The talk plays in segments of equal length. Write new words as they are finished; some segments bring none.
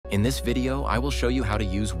In this video, I will show you how to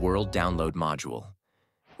use World Download module.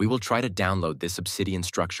 We will try to download this Obsidian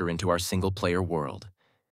structure into our single-player world.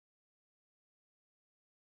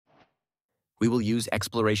 We will use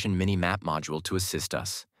Exploration Mini-Map module to assist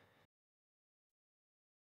us.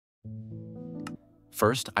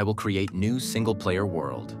 First, I will create new single-player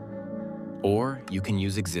world. Or you can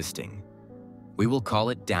use existing. We will call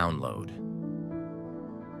it Download.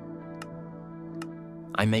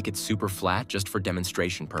 I make it super flat just for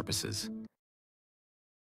demonstration purposes.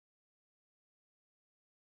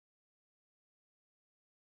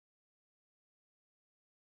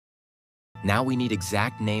 Now we need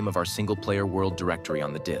exact name of our single-player world directory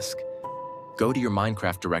on the disk. Go to your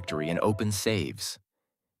Minecraft directory and open Saves.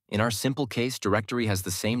 In our simple case, directory has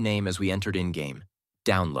the same name as we entered in-game,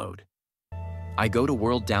 Download. I go to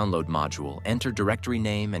World Download module, enter directory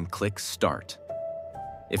name and click Start.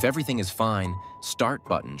 If everything is fine, Start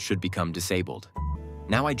button should become disabled.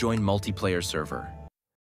 Now I join multiplayer server.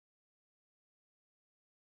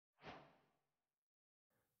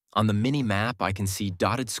 On the mini-map, I can see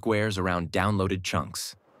dotted squares around downloaded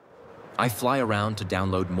chunks. I fly around to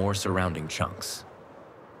download more surrounding chunks.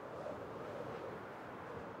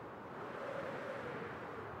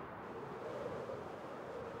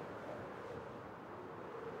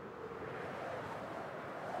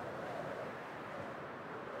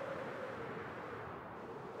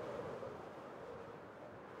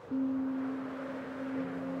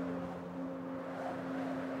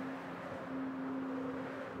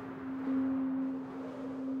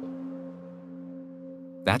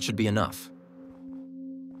 That should be enough.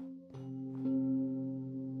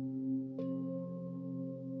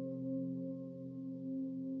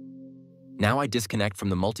 Now I disconnect from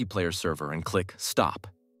the multiplayer server and click Stop.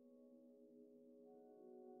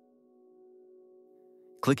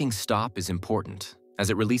 Clicking Stop is important, as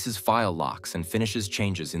it releases file locks and finishes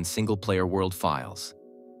changes in single-player world files.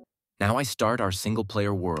 Now I start our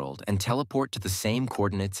single-player world and teleport to the same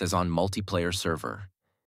coordinates as on multiplayer server.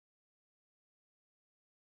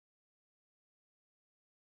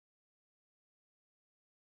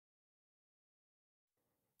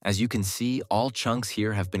 As you can see, all chunks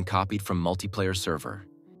here have been copied from multiplayer server.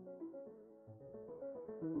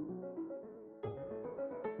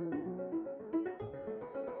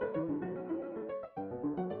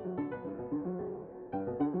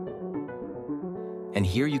 And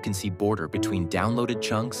here you can see border between downloaded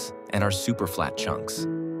chunks and our super flat chunks.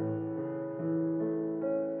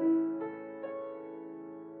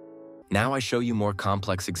 Now I show you more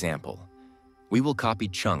complex example. We will copy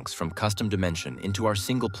chunks from custom dimension into our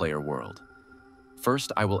single-player world.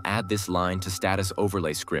 First, I will add this line to status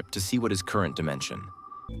overlay script to see what is current dimension.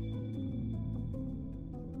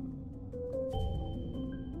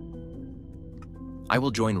 I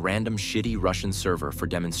will join random shitty Russian server for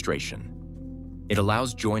demonstration. It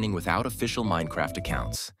allows joining without official Minecraft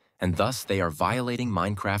accounts, and thus they are violating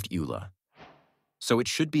Minecraft EULA. So it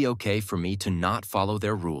should be okay for me to not follow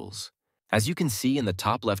their rules. As you can see in the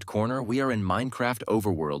top left corner, we are in Minecraft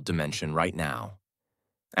Overworld dimension right now.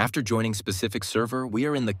 After joining specific server, we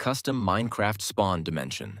are in the custom Minecraft spawn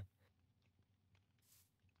dimension.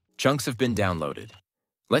 Chunks have been downloaded.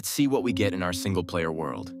 Let's see what we get in our single-player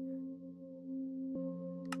world.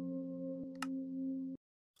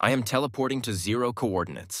 I am teleporting to 0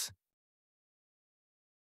 coordinates.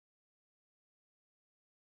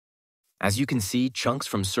 As you can see, chunks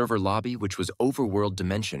from server lobby, which was overworld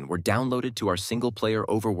dimension, were downloaded to our single-player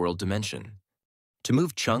overworld dimension. To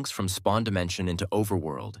move chunks from spawn dimension into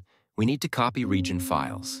overworld, we need to copy region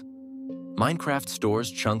files. Minecraft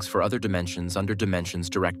stores chunks for other dimensions under Dimensions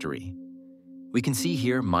directory. We can see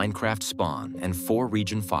here Minecraft spawn and 4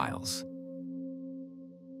 region files.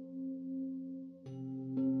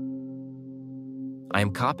 I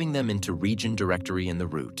am copying them into region directory in the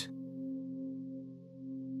root.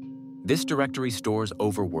 This directory stores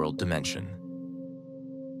overworld dimension.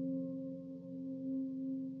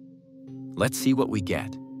 Let's see what we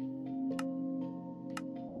get.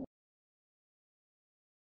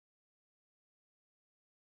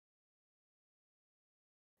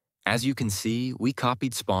 As you can see, we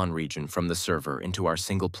copied spawn region from the server into our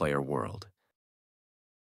single-player world.